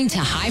listening to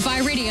Hi-Fi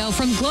Radio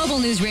from Global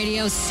News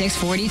Radio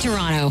 640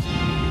 Toronto.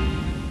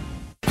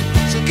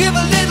 give a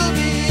little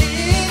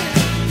bit,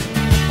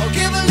 or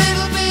give a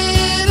little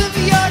bit of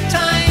your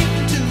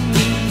time to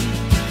me.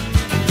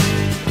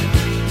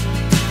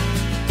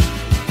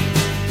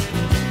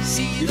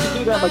 You can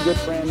do that, my good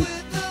friends.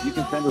 You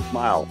can send a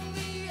smile.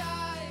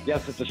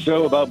 Yes, it's a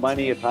show about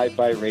money. It's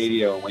Hi-Fi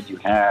Radio. And when you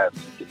have,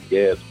 you can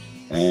give.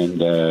 And,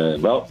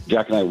 well,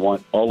 Jack and I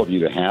want all of you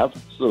to have,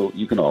 so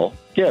you can all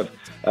give.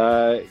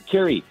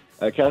 Carrie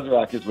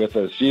Kazarak is with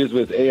us. She is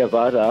with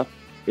Eyavata.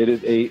 It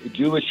is a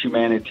Jewish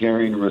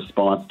humanitarian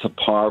response to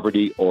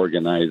poverty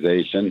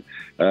organization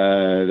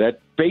that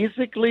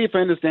basically, if I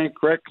understand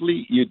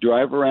correctly, you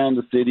drive around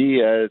the city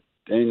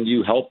and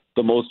you help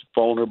the most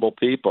vulnerable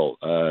people.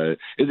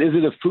 Is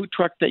it a food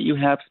truck that you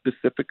have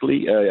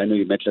specifically? I know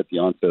you mentioned at the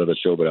onset of the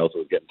show, but I also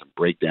was getting some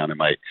breakdown in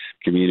my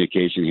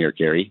communication here,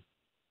 Carrie.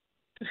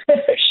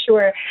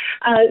 Sure.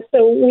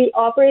 So we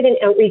operate an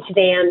outreach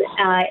van,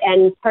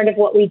 and part of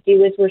what we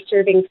do is we're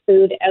serving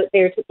food out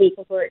there to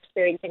people who are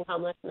experiencing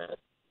homelessness.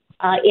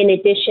 In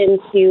addition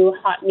to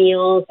hot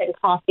meals and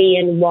coffee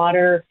and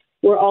water,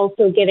 we're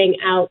also giving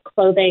out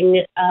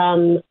clothing,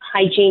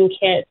 hygiene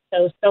kits,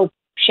 so soap,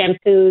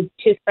 shampoo,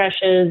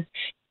 toothbrushes,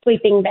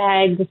 sleeping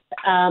bags,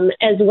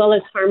 as well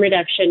as harm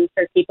reduction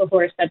for people who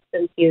are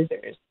substance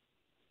users.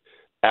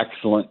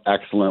 Excellent,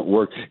 excellent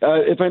work.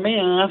 If I may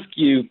ask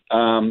you,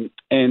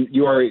 and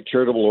you are a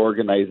charitable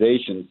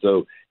organization,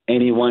 so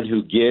anyone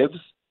who gives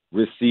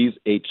receives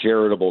a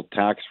charitable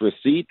tax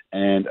receipt.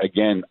 And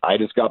again, I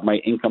just got my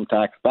income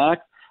tax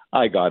back.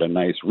 I got a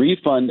nice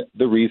refund.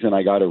 The reason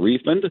I got a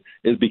refund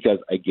is because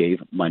I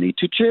gave money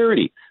to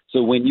charity.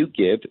 So when you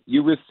give,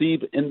 you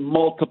receive in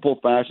multiple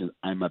fashions.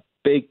 I'm a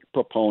big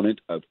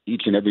proponent of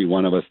each and every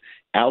one of us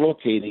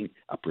allocating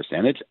a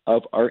percentage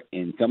of our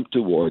income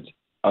towards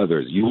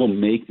others. You will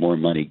make more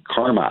money.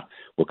 Karma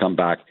will come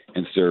back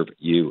and serve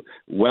you.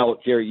 Well,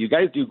 Carrie, you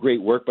guys do great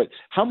work, but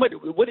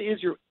what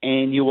is your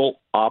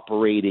annual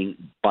operating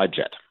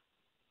budget?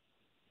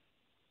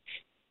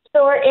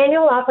 So our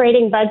annual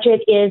operating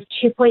budget is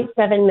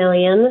 $2.7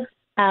 million.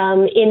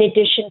 In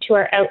addition to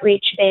our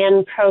outreach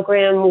van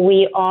program,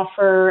 we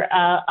offer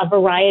a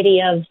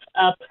variety of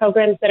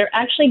programs that are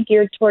actually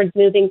geared towards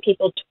moving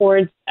people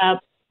towards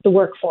the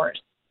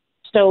workforce.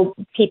 So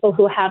people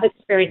who have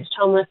experienced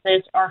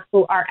homelessness or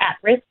who are at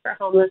risk for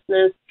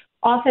homelessness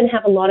often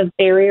have a lot of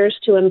barriers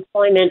to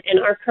employment, and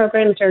our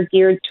programs are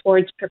geared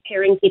towards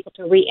preparing people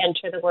to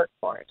re-enter the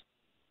workforce.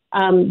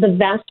 The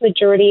vast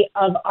majority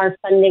of our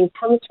funding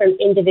comes from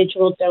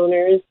individual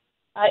donors,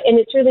 and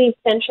it's really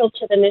essential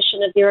to the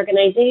mission of the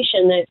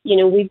organization that,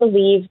 we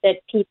believe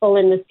that people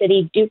in the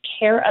city do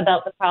care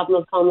about the problem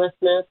of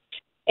homelessness.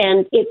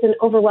 And it's an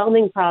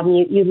overwhelming problem.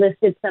 You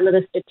listed some of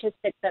the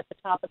statistics at the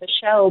top of the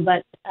show,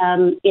 but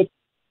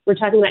we're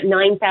talking about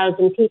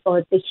 9,000 people.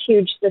 It's a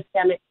huge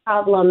systemic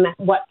problem.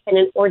 What can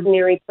an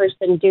ordinary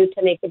person do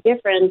to make a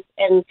difference?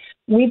 And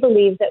we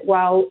believe that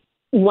while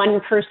one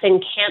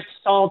person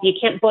you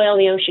can't boil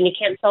the ocean, you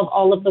can't solve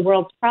all of the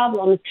world's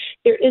problems,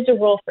 there is a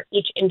role for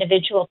each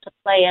individual to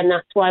play. And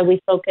that's why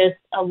we focus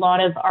a lot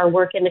of our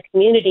work in the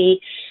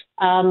community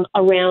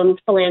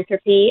around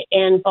philanthropy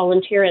and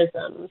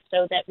volunteerism,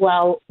 so that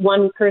while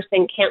one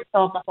person can't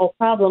solve the whole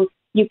problem,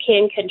 you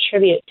can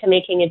contribute to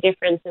making a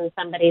difference in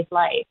somebody's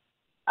life.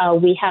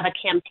 We have a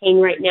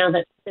campaign right now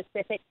that's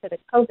specific to the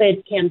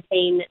COVID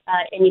campaign,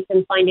 and you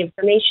can find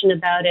information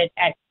about it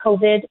at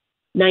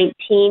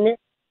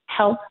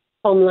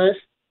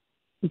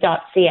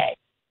COVID-19helphomeless.ca.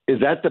 Is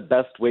that the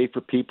best way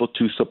for people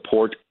to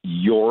support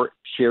your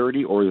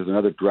charity, or is there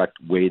another direct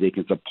way they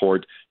can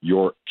support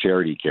your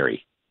charity,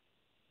 Carrie?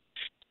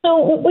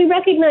 So we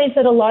recognize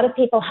that a lot of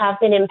people have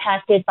been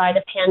impacted by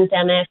the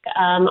pandemic.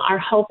 Our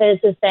hope is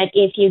that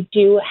if you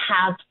do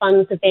have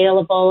funds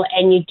available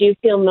and you do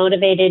feel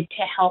motivated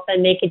to help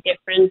and make a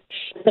difference,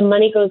 the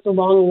money goes a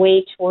long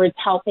way towards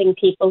helping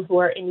people who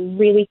are in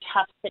really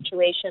tough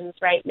situations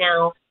right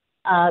now.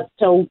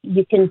 So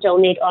you can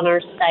donate on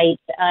our site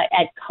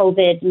at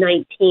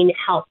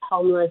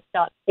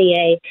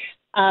COVID-19helphomeless.ca.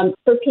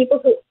 For people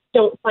who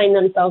don't find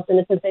themselves in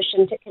a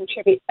position to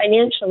contribute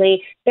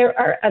financially, there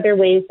are other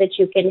ways that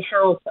you can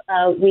help.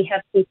 We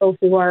have people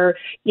who are,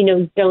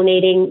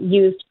 donating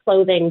used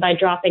clothing by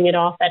dropping it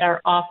off at our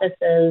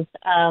offices,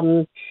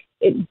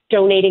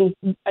 donating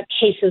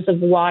cases of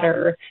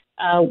water.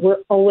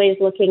 We're always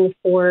looking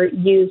for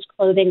used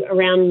clothing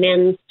around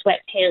men's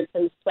sweatpants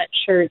and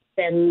sweatshirts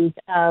and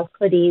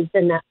hoodies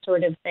and that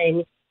sort of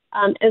thing,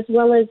 as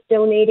well as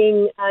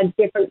donating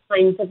different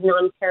kinds of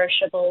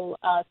non-perishable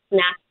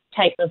snack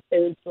type of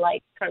foods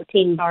like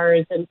protein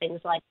bars and things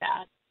like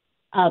that.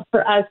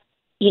 For us,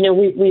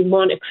 we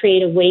want to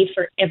create a way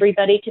for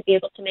everybody to be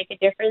able to make a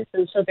difference,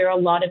 and so there are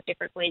a lot of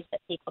different ways that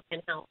people can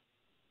help.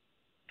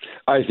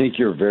 I think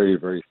you're very,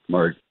 very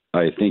smart.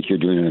 I think you're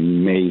doing an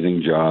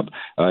amazing job.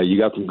 You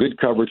got some good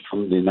coverage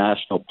from the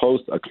National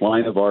Post. A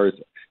client of ours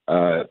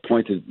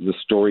pointed the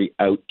story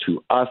out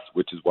to us,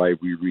 which is why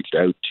we reached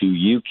out to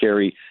you,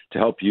 Carrie, to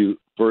help you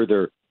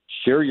further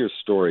share your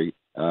story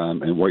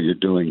and what you're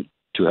doing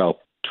to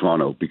help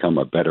Toronto become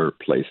a better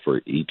place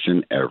for each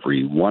and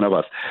every one of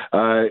us.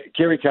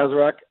 Carrie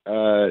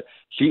Kazarak,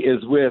 she is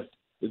with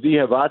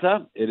Via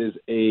Vata. It is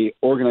a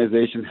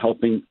organization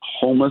helping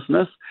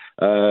homelessness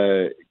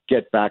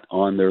get back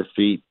on their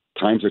feet.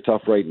 Times are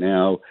tough right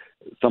now.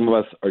 Some of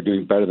us are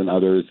doing better than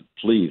others.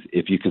 Please,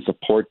 if you can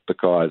support the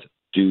cause,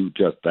 do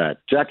just that.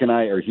 Jack and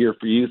I are here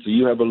for you, so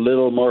you have a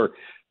little more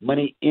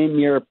money in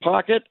your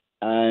pocket.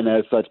 And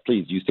as such,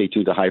 please, you stay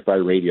tuned to Hi-Fi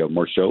Radio.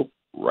 More show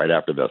right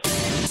after this.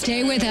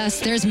 Stay with us.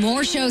 There's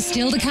more shows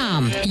still to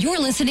come. You're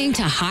listening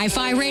to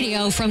Hi-Fi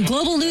Radio from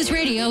Global News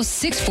Radio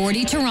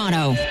 640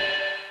 Toronto.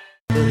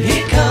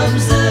 Here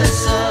comes the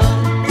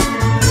sun.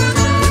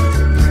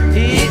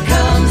 Here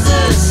comes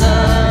the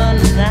sun.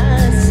 And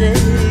I say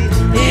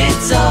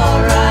it's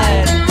all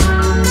right.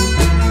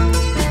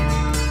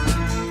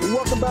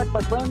 Welcome back,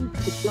 my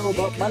friends. It's still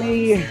about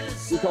money.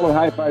 We call it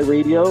Hi-Fi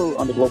Radio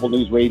on the Global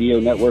News Radio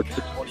Network,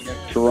 640 in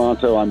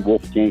Toronto. I'm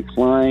Wolfgang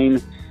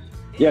Klein.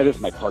 Yeah, this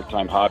is my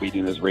part-time hobby,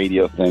 doing this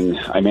radio thing.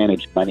 I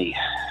manage money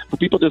for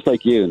people just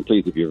like you. And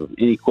please, if you have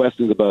any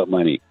questions about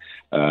money,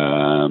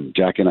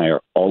 Jack and I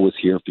are always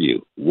here for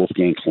you.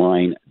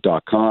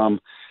 WolfgangKlein.com.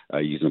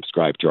 You can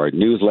subscribe to our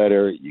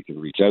newsletter. You can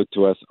reach out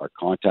to us. Our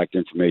contact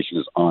information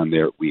is on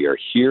there. We are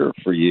here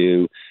for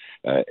you.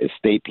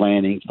 Estate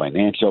planning,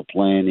 financial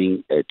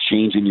planning,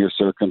 changing your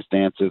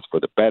circumstances for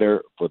the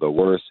better, for the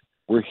worse.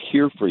 We're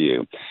here for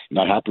you.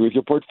 Not happy with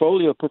your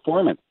portfolio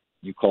performance?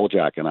 You call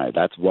Jack and I.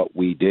 That's what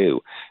we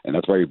do. And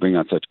that's why we bring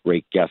on such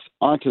great guests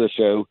onto the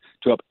show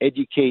to help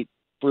educate,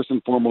 first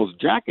and foremost,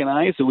 Jack and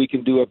I, so we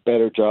can do a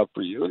better job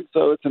for you. And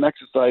so it's an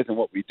exercise in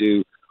what we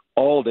do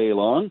all day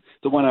long.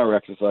 It's a 1-hour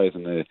exercise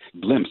and a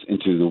glimpse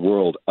into the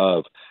world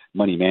of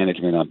money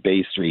management on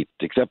Bay Street,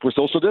 except we're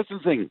social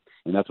distancing,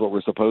 and that's what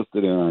we're supposed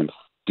to do. I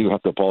do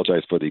have to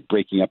apologize for the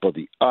breaking up of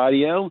the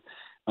audio.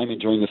 I'm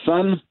enjoying the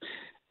sun.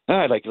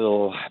 I like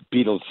little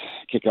Beatles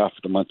kick off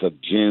the month of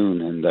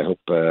June, and I hope,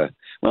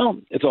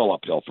 it's all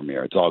uphill from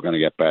here. It's all going to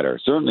get better.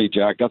 Certainly,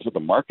 Jack, that's what the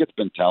market's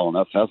been telling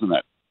us, hasn't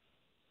it?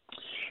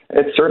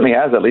 It certainly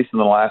has, at least in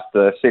the last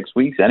 6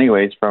 weeks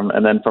anyways, from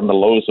the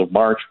lows of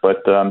March.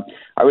 But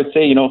I would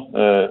say,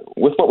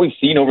 with what we've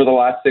seen over the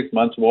last 6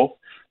 months, Wolf,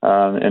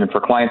 and for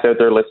clients out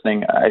there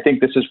listening, I think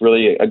this is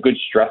really a good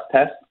stress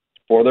test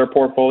for their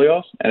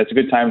portfolios, and it's a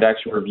good time to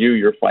actually review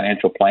your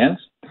financial plans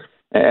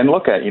and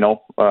look at,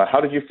 how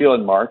did you feel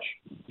in March?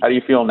 How do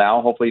you feel now?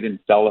 Hopefully you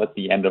didn't sell at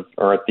the end of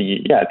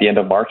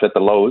March at the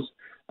lows.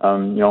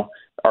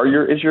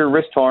 Is your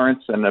risk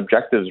tolerance and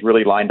objectives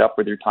really lined up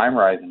with your time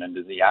horizon? And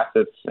does the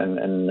assets and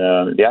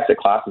the asset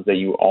classes that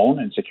you own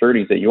and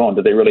securities that you own,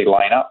 do they really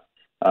line up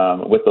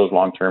with those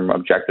long-term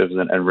objectives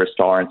and risk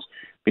tolerance?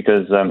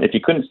 Because if you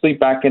couldn't sleep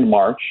back in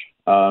March,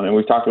 and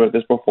we've talked about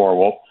this before,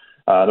 Wolf,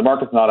 the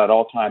market's not at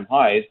all-time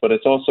highs, but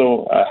it's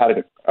also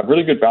had a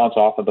really good bounce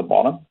off at the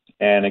bottom,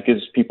 and it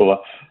gives people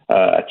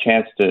a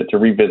chance to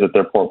revisit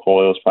their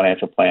portfolios,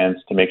 financial plans,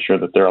 to make sure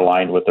that they're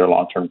aligned with their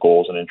long-term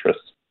goals and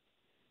interests.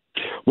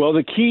 Well,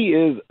 the key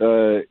is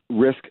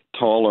risk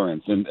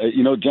tolerance. And,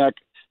 Jack,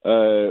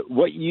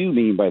 what you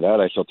mean by that,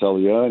 I shall tell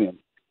the audience,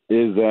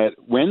 is that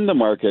when the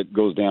market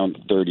goes down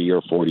 30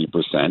 or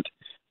 40%,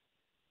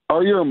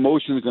 are your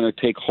emotions going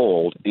to take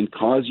hold and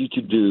cause you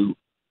to do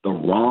the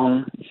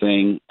wrong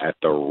thing at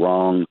the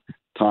wrong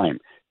time?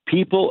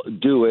 People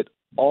do it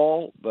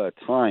all the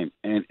time,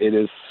 and it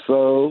is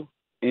so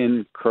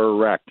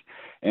incorrect.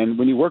 And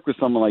when you work with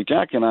someone like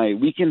Jack and I,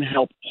 we can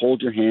help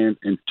hold your hand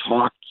and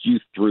talk you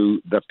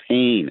through the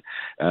pain.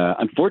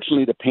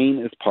 Unfortunately, the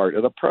pain is part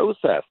of the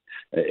process.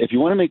 If you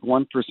want to make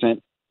 1%,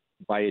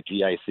 buy a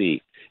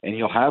GIC, and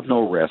you'll have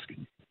no risk.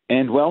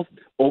 And,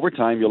 over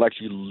time, you'll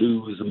actually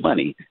lose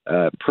money,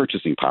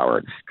 purchasing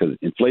power, because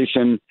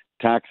inflation,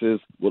 taxes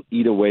will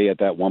eat away at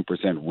that 1%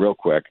 real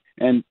quick,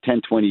 and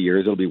 10, 20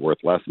 years, it'll be worth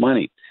less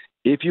money.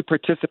 If you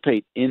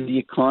participate in the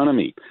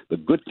economy, the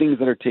good things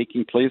that are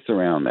taking place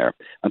around there,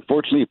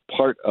 unfortunately,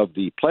 part of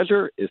the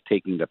pleasure is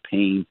taking the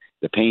pain.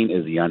 The pain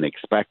is the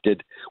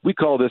unexpected. We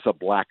call this a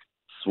black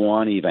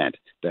swan event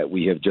that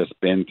we have just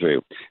been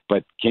through.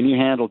 But can you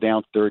handle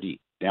down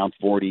 30, down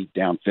 40,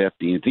 down 50?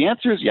 And if the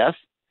answer is yes,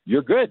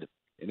 you're good.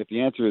 And if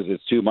the answer is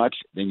it's too much,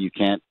 then you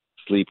can't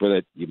sleep with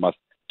it. You must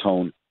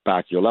tone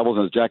back your levels.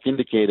 And as Jack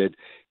indicated,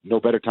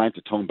 no better time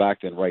to tone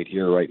back than right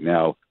here, right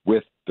now,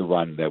 with the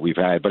run that we've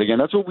had. But again,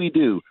 that's what we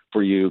do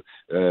for you.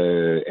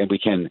 And we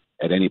can,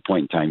 at any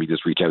point in time, you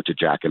just reach out to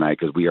Jack and I,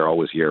 because we are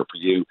always here for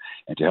you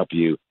and to help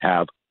you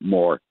have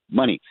more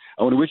money.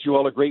 I want to wish you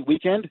all a great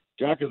weekend.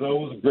 Jack, as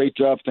always, a great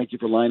job. Thank you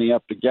for lining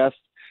up the guests.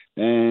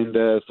 And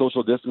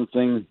social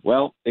distancing,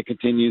 it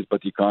continues,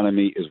 but the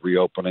economy is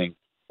reopening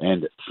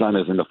and sun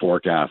is in the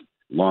forecast.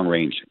 Long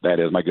range, that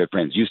is, my good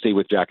friends. You stay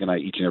with Jack and I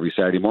each and every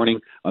Saturday morning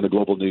on the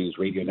Global News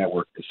Radio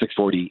Network,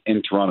 640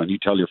 in Toronto. And you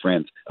tell your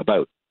friends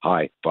about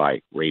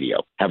Hi-Fi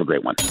Radio. Have a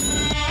great one.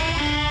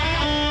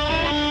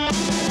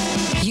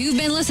 You've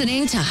been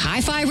listening to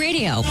Hi-Fi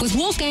Radio with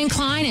Wolfgang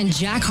Klein and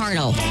Jack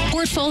Hartle,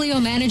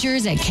 portfolio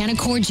managers at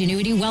Canaccord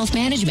Genuity Wealth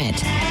Management.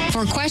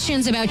 For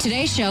questions about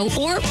today's show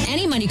or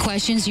any money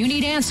questions you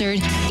need answered,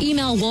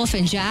 email Wolf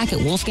and Jack at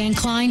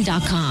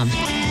wolfgangklein.com.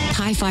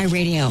 Hi-Fi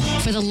Radio,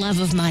 for the love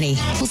of money.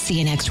 We'll see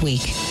you next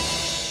week.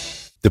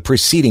 The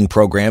preceding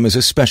program is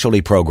a specialty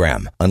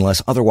program.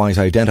 Unless otherwise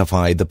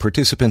identified, the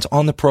participants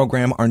on the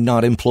program are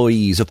not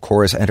employees of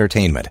Chorus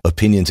Entertainment.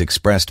 Opinions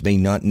expressed may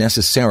not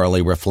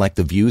necessarily reflect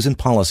the views and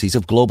policies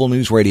of Global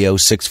News Radio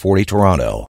 640 Toronto.